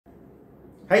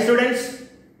Hi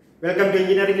students, welcome to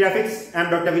Engineering Graphics. I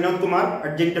am Dr. Vinodkumar,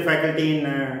 Adjunct Faculty in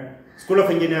School of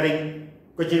Engineering,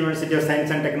 Cochin University of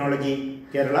Science and Technology,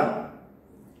 Kerala.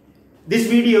 This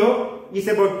video is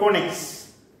about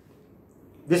conics.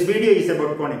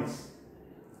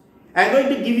 I am going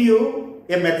to give you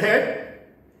a method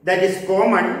that is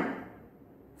common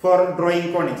for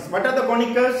drawing conics. What are the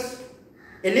conics?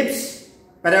 Ellipse,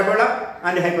 parabola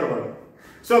and hyperbola.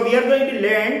 So we are going to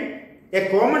learn a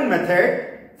common method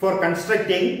for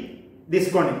constructing these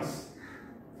conics.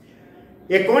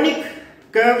 A conic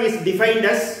curve is defined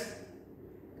as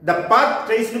the path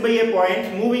traced by a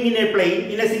point moving in a plane,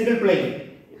 in a single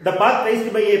plane. The path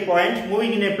traced by a point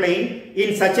moving in a plane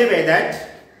in such a way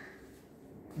that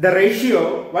the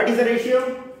ratio, what is the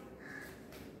ratio?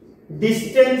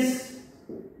 Distance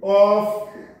of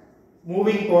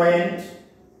moving point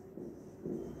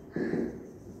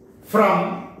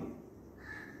from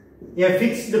a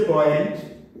fixed point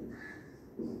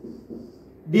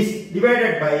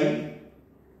divided by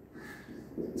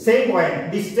same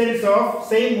point, distance of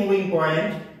same moving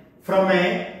point from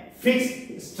a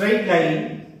fixed straight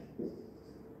line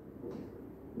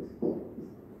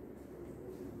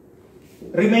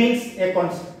remains a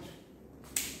constant.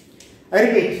 I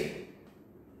repeat,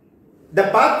 the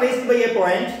path traced by a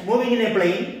point moving in a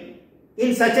plane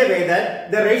in such a way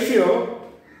that the ratio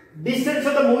distance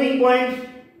of the moving point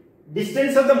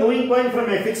from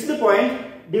a fixed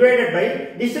point divided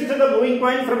by distance of the moving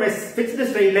point from a fixed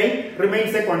straight line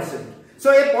remains a constant.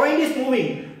 So a point is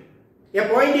moving.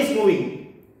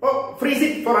 Oh, freeze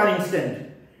it for an instant.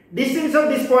 Distance of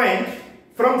this point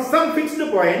from some fixed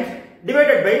point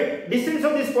divided by distance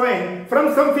of this point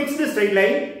from some fixed straight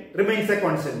line remains a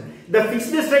constant. The fixed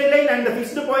straight line and the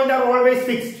fixed point are always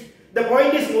fixed. The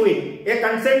point is moving. The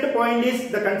concerned point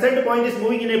is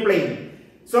moving in a plane.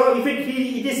 So if it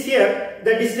is here,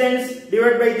 the distance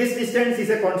divided by this distance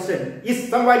is a constant, is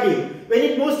some value. When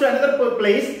it moves to another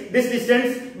place, this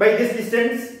distance by this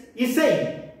distance is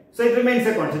same. So it remains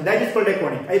a constant. That is called a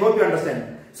conic. I hope you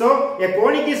understand. So a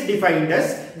conic is defined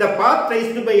as the path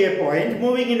traced by a point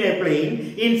moving in a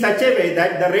plane in such a way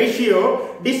that the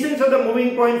ratio distance of the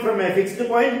moving point from a fixed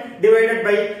point divided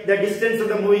by the distance of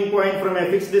the moving point from a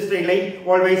fixed straight line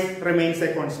always remains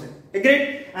a constant.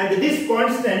 Agreed? And this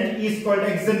constant is called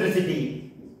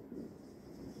eccentricity.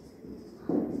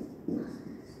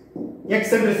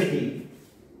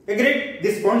 Agreed?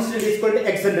 This constant is called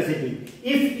eccentricity.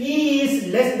 If E is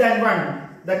less than 1,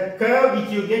 the curve which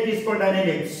you get is called an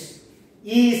ellipse.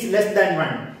 E is less than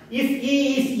 1. If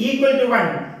E is equal to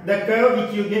 1, the curve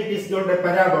which you get is called a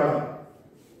parabola.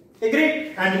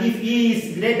 Agreed? And if E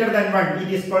is greater than 1,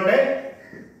 it is called a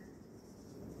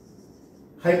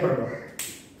hyperbola.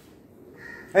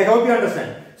 I hope you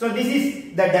understand. So this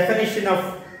is the definition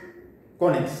of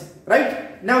conics,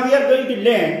 right? Now we are going to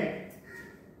learn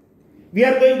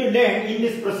in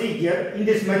this procedure, in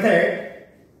this method,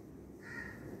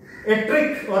 a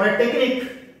trick or a technique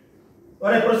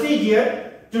or a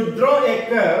procedure to draw a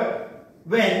curve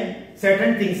when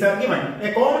certain things are given.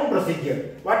 A common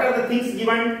procedure. What are the things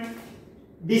given?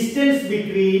 Distance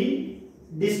between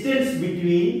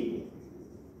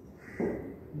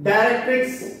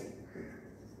directrix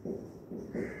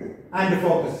and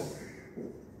focus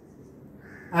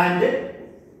and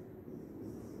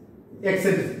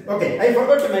eccentricity. Okay, I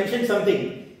forgot to mention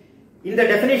something. In the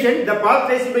definition, the path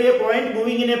traced by a point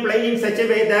moving in a plane in such a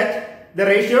way that the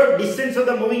ratio distance of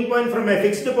the moving point from a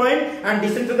fixed point and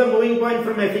distance of the moving point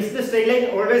from a fixed straight line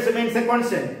always remains a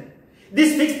constant.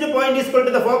 This fixed point is called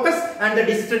the focus and the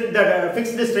fixed straight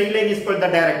line is called the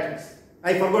directrix.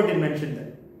 I forgot to mention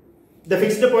that. The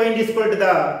fixed point is called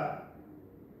the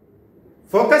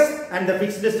focus and the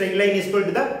fixed straight line is called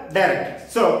the directrix.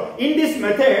 So in this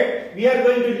method, we are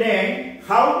going to learn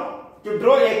how to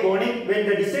draw a conic when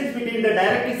the distance between the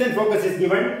directrix and focus is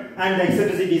given and the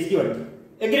eccentricity is given.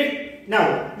 Agreed?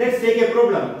 Now, let's take a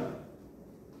problem.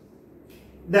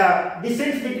 The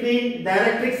distance between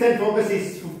directrix and focus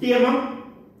is 50 mm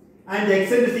and the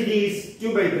eccentricity is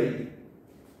 2 by 3.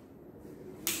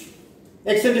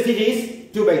 Eccentricity is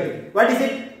 2 by 3. What is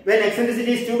it? When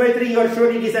eccentricity is 2 by 3, you are sure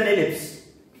it is an ellipse.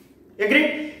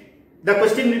 Agreed? The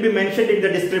question will be mentioned in the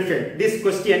description. This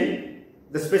question,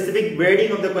 the specific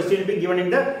wording of the question will be given in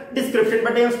the description,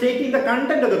 but I am stating the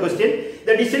content of the question.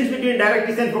 The distance between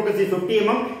directrix and focus is 50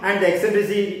 mm and the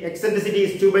eccentricity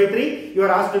is 2 by 3. You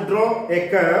are asked to draw a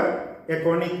curve, a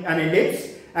conic, an ellipse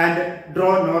and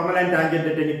draw normal and tangent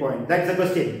at any point. That's the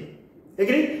question.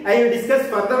 Agreed? I will discuss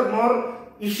further more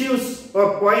issues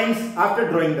or points after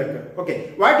drawing the curve.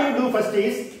 Okay, what you do first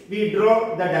is we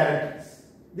draw the directrix.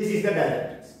 This is the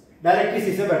directrix. Directrix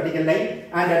is a vertical line,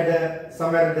 and at the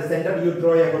somewhere at the center you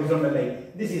draw a horizontal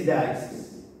line. This is the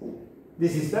axis.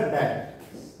 This is the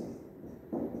directrix.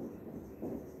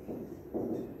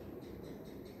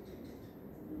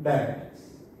 Directrix.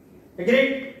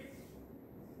 Agreed?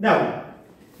 Now,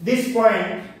 this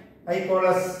point I call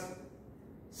as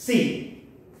C.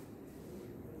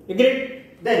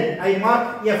 Agreed? Then I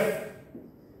mark F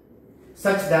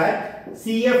such that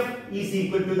CF is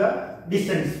equal to the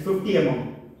distance 50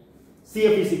 mm.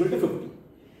 CF is equal to 50.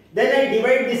 Then I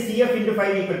divide this CF into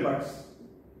 5 equal parts.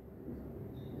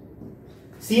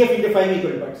 CF into 5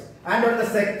 equal parts. And on the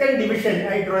second division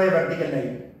I draw a vertical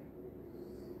line.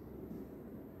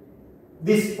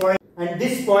 This point, and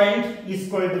this point is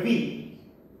called V.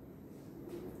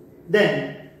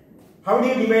 Then how do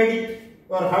you divide it,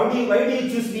 or why do you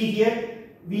choose V here?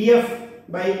 VF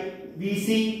by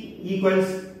VC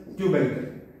equals 2 by 3.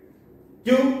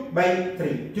 2 by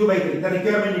 3. 2 by 3. The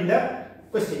requirement in the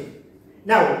question.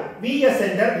 Now, V as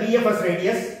center, VF as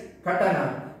radius, cut an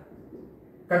arc.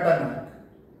 Cut an arc.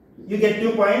 You get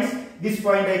 2 points. This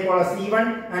point I call as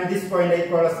E1 and this point I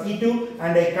call as E2,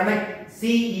 and I connect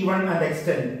C, E1 and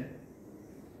extend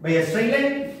by a straight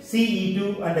line, C,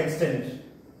 E2 and extend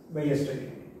by a straight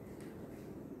line.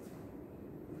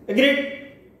 Agreed?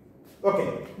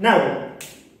 Okay. Now,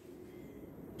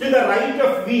 to the right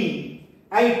of V,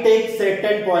 I take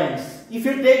certain points. If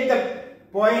you take the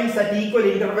points at equal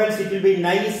intervals, it will be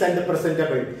nice and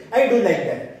presentable. I do like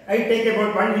that. I take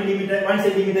about 1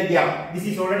 centimeter gap. This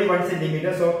is already 1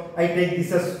 centimeter, so I take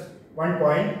this as 1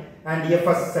 point and F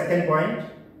as second point.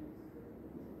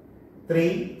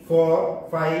 3, 4,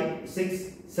 5,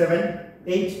 6, 7,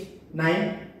 8,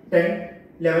 9, 10,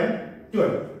 11,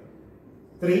 12.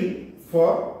 3,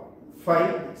 4,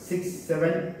 5, 6,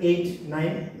 7, 8,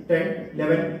 9, 10,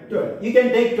 11, 12. You can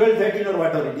take 12, 13 or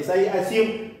whatever it is. I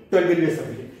assume 12 will be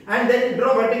sufficient. And then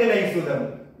draw vertical lines through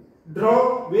them.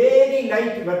 Draw very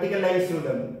light vertical lines through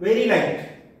them. Very light.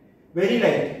 Very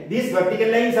light. These vertical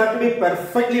lines have to be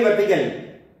perfectly vertical.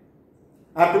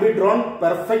 Have to be drawn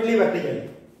perfectly vertical.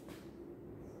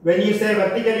 When you say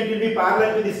vertical, it will be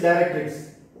parallel to this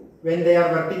directrix. When they are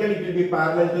vertical, it will be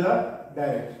parallel to the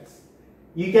directrix.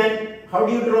 You can, how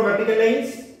do you draw vertical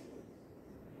lines?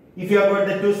 If you have got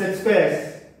the two set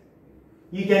squares,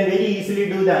 you can very easily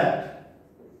do that.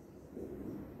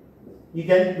 You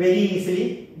can very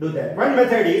easily do that. One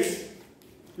method is,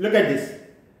 look at this.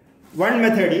 One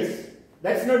method is,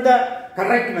 that's not the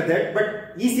correct method,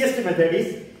 but easiest method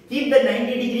is, keep the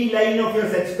 90-degree line of your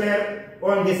set square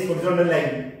on this horizontal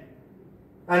line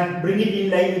and bring it in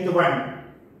line with one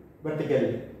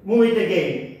vertically. Move it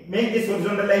again. Make this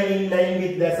horizontal line in line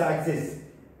with this axis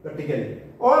vertically.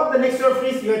 Or the next option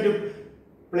is you have to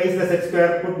place the set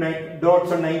square, put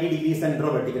dots on 90 degrees and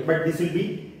draw vertical. But this will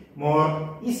be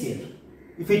more easier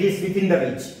if it is within the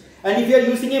reach. And if you are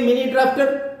using a mini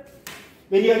drafter,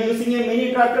 when you are using a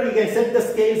mini drafter, you can set the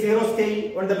scale, 0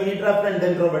 scale on the mini drafter and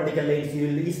then draw vertical lines. You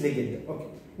will easily get them. Okay.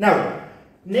 Now,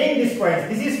 name these points.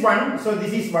 This is 1, so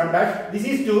this is 1 dash. This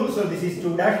is 2, so this is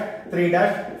 2 dash, 3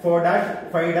 dash, 4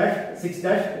 dash, 5 dash, 6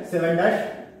 dash, 7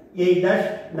 dash, 8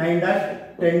 dash, 9 dash,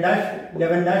 10 dash,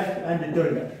 11 dash and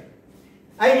 12 dash.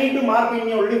 I need to mark in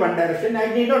only one direction.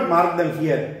 I need not mark them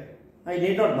here. I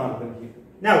need not mark them here.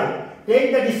 Now,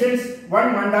 take the distance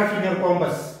 1 dash in your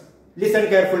compass. Listen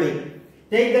carefully.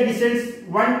 Take the distance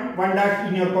 1 dash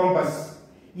in your compass.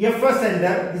 F as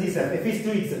center, this is F is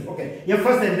 2 itself. Okay. F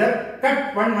as center,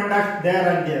 cut 1 dash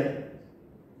there and there.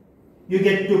 You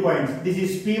get 2 points. This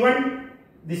is P1,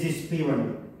 this is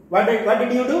P1. What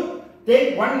did you do?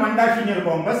 Take 1 dash in your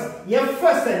compass. F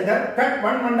as center, cut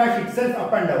 1 dash itself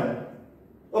up and down.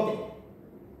 Okay.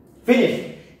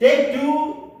 Finish. Take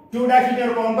 2 dash in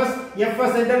your compass. F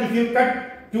as center, if you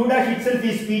cut 2 dash itself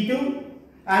is P2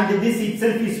 and this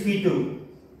itself is P2.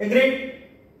 Agreed?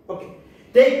 Okay.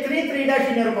 Take 3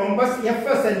 dash in your compass. F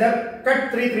as center,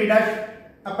 cut 3 dash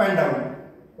up and down.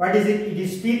 What is it? It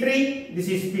is P3. This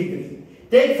is P3.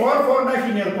 Take 4 dash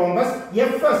in your compass.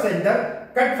 F as center,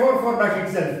 cut 4 dash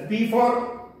itself.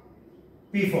 P4,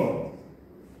 P4.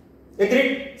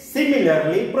 Agreed?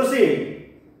 Similarly, proceed.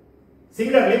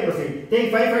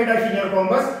 Take 5 dash in your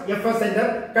compass. F as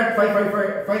center, cut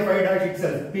 5 dash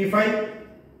itself. P5,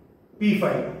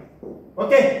 P5.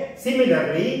 Okay.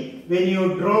 Similarly, when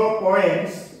you draw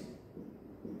points,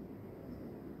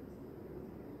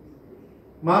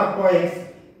 mark points,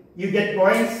 you get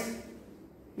points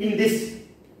in this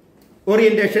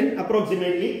orientation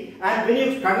approximately, and when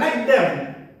you connect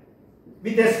them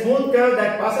with a smooth curve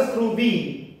that passes through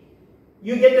V,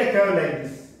 you get a curve like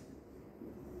this.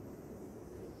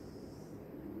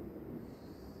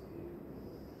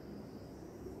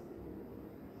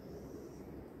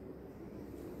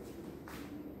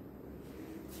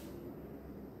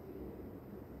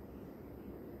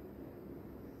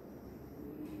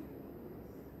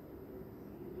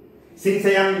 Since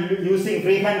I am using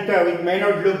freehand curve, it may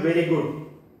not look very good.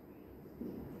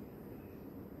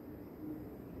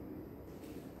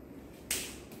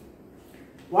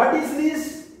 What is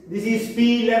this? This is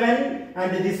P11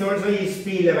 and this also is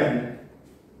P11.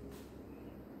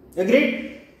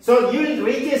 Agreed? So you will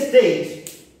reach a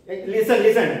stage.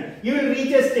 Listen. You will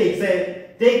reach a stage.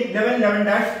 Say, take 11, 11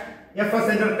 dash. FS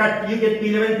center cut. You get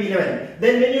P11, P11.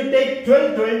 Then when you take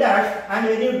 12, 12 dash, and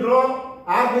when you draw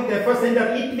arc with FS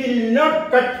center, it will not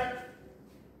cut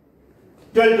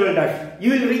 12, 12 dash.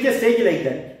 You will reach a stage like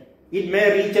that. It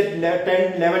may reach at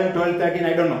 10, 11, 12, 13.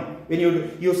 I don't know. When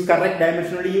you use correct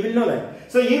dimensionally, you will know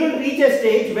that. So you will reach a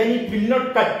stage when it will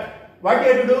not cut. What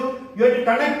you have to do? You have to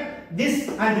connect this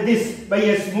and this by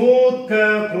a smooth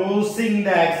curve crossing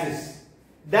the axis.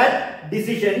 That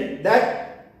decision,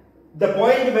 that the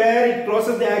point where it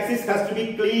crosses the axis has to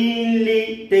be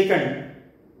cleanly taken.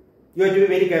 You have to be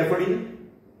very careful in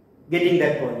getting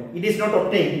that point. It is not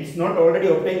obtained. It's not already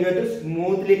obtained. You have to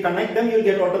smoothly connect them. You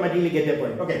will automatically get a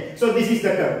point. Okay. So this is the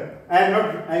curve.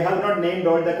 I have not named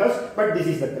all the curves, but this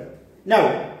is the curve.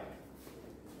 Now,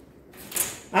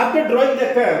 after drawing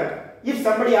the curve, if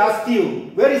somebody asks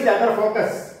you, where is the other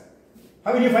focus?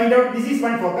 How will you find out? This is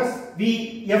one focus,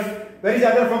 V, F. Where is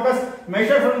the other focus?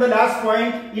 Measure from the last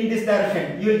point in this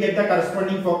direction. You will get the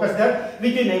corresponding focus there,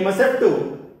 which you name as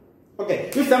F2.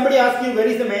 Okay. If somebody asks you, where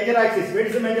is the major axis? Where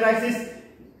is the major axis?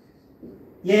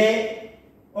 A.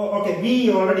 Oh, okay.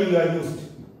 V already you are used.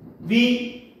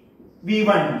 V,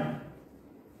 V1.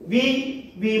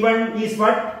 V1 is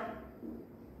what?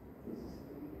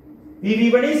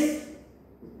 V1 is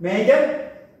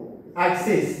major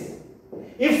axis.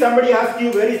 If somebody asks you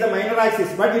where is the minor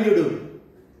axis, what will you do?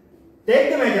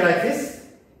 Take the major axis,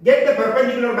 get the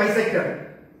perpendicular bisector.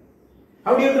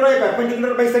 How do you draw a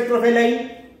perpendicular bisector of a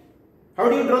line? How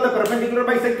do you draw the perpendicular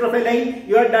bisector of a line?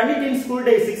 You have done it in school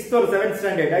days, 6th or 7th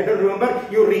standard. I don't remember.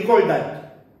 You recall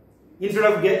that. Instead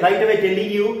of right away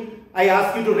telling you, I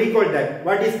ask you to recall that.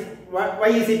 Why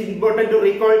is it important to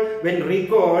recall? When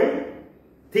recall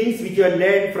things which you have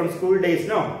learned from school days,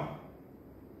 no?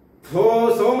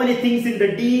 So many things in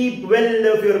the deep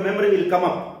well of your memory will come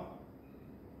up.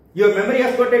 Your memory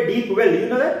has got a deep well, you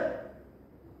know that?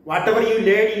 Whatever you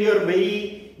learned in your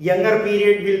very younger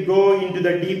period will go into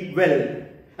the deep well.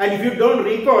 And if you don't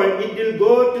recall, it will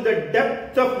go to the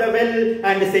depth of the well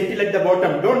and settle at the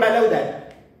bottom. Don't allow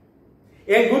that.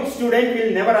 A good student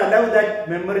will never allow that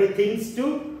memory things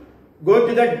to go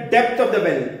to the depth of the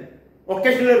well.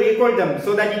 Occasionally recall them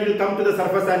so that it will come to the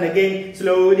surface and again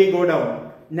slowly go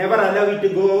down. Never allow it to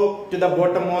go to the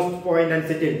bottommost point and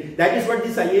settle. That is what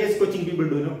these IAS coaching people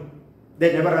do, no?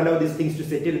 They never allow these things to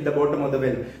settle at the bottom of the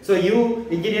well. So you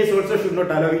engineers also should not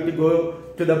allow it to go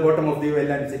to the bottom of the well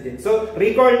and settle. So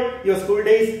recall your school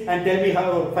days and tell me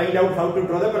find out how to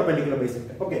draw the perpendicular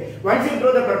bisector. Okay. Once you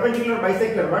draw the perpendicular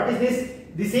bisector, what is this?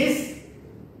 This is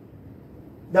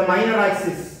the minor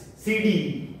axis,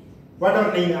 CD.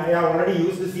 Whatever name I have already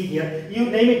used the C here.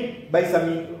 You name it by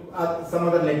some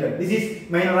other letter. This is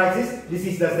minor axis. This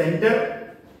is the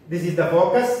center. This is the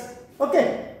focus.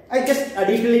 Okay. I just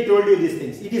additionally told you these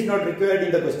things. It is not required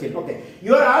in the question. Okay.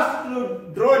 You are asked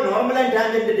to draw a normal and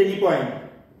tangent at any point.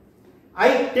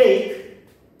 I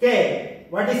take K.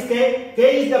 What is K?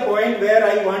 K is the point where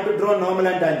I want to draw normal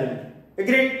and tangent.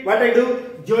 Agreed? What I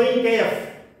do? Join KF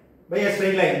by a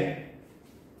straight line.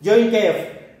 Join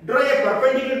KF. Draw a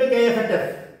perpendicular to KF at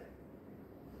F.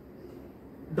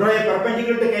 Draw a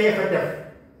perpendicular to KF at F.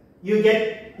 You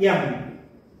get M.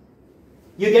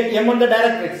 You get M on the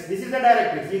directrix. This is the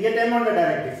directrix. You get M on the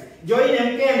directrix. Join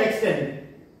MK and extend.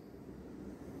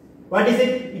 What is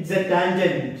it? It's a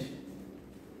tangent.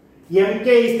 MK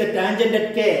is the tangent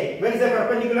at K. Where is the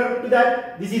perpendicular to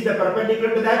that? This is the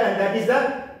perpendicular to that, and that is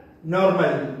the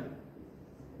normal.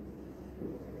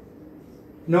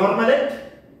 Normal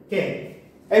at K.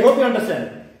 I hope you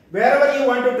understand. Wherever you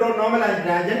want to draw normal and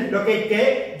tangent, locate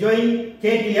K, join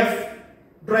K to F.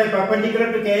 Draw a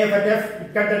perpendicular to KF at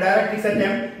F, cut the directrix at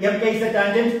M, MK is the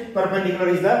tangent, perpendicular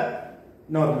is the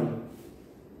normal.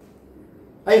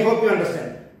 I hope you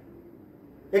understand.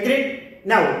 Agreed?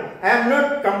 Now, I am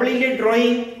not completely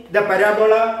drawing the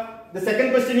parabola. The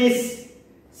second question is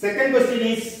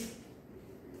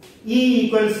E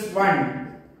equals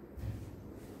 1.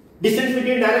 Distance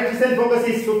between directrix and focus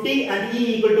is 50 and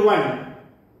E equal to 1.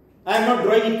 I am not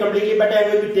drawing it completely, but I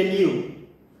am going to tell you.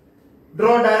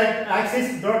 Draw direct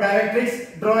axis, draw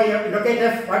directrix, draw locate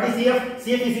F. What is CF?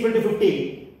 CF is equal to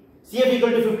 50. CF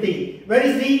equal to 50. Where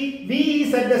is V? V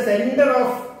is at the center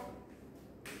of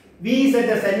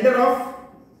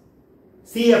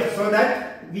CF, so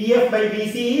that VF by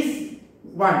VC is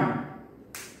 1.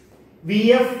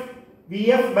 VF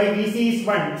VF by VC is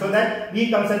 1, so that V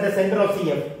comes at the center of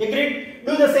CF. Agreed?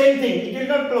 Do the same thing. It will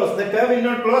not close. The curve will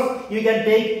not close. You can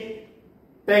take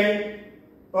 10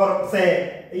 or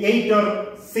say 8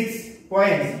 or 6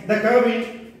 points. The curve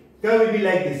will be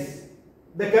like this.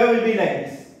 The curve will be like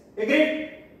this. Agreed?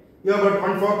 You have got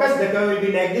one focus. The curve will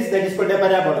be like this. That is called a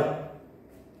parabola.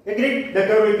 Agreed? The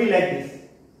curve will be like this.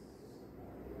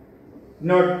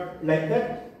 Not like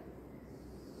that.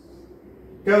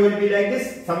 Curve will be like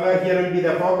this. Somewhere here will be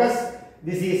the focus.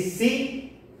 This is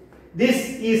C.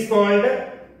 This is called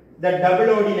the double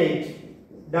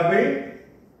ordinate. Double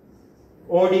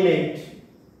ordinate.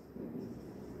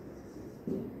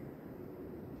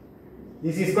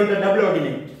 This is called the double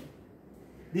ordinate.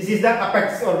 This is the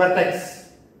apex or vertex.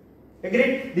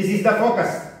 Agreed? This is the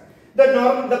focus.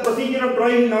 The procedure of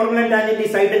drawing normal and tangent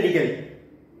is identical.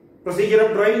 Procedure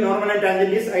of drawing normal and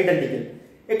tangent is identical.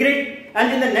 Agreed?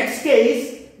 And in the next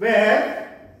case,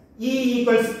 where E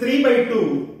equals 3 by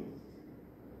 2,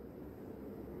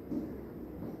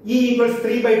 E equals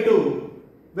 3 by 2,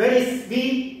 where is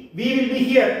V? V will be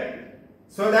here.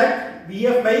 So that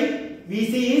VF by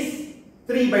VC is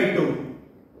 3 by 2.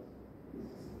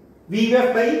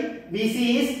 VF by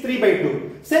VC is 3 by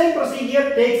 2. Same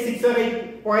procedure, take 6 or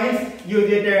 8 points, you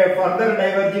get a further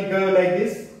diverging curve like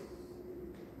this.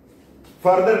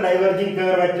 Further diverging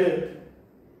curve at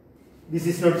this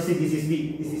is not C, this is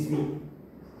V, this is V.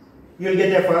 You will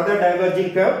get a further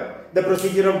diverging curve. The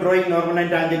procedure of drawing normal and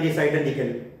tangent is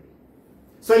identical.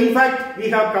 So in fact, we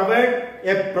have covered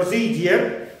a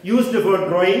procedure used for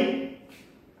drawing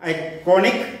a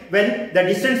conic when the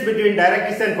distance between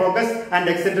directrix and focus and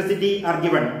eccentricity are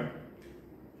given.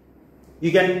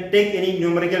 You can take any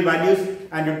numerical values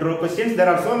and draw questions. There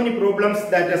are so many problems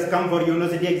that has come for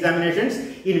university examinations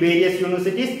in various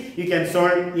universities. You can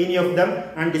solve any of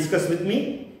them and discuss with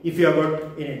me if you have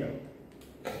got any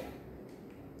doubt.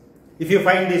 If you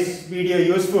find this video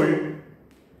useful,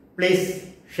 please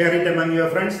share it among your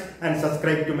friends and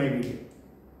subscribe to my video.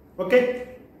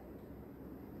 Okay?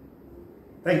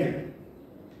 Thank you.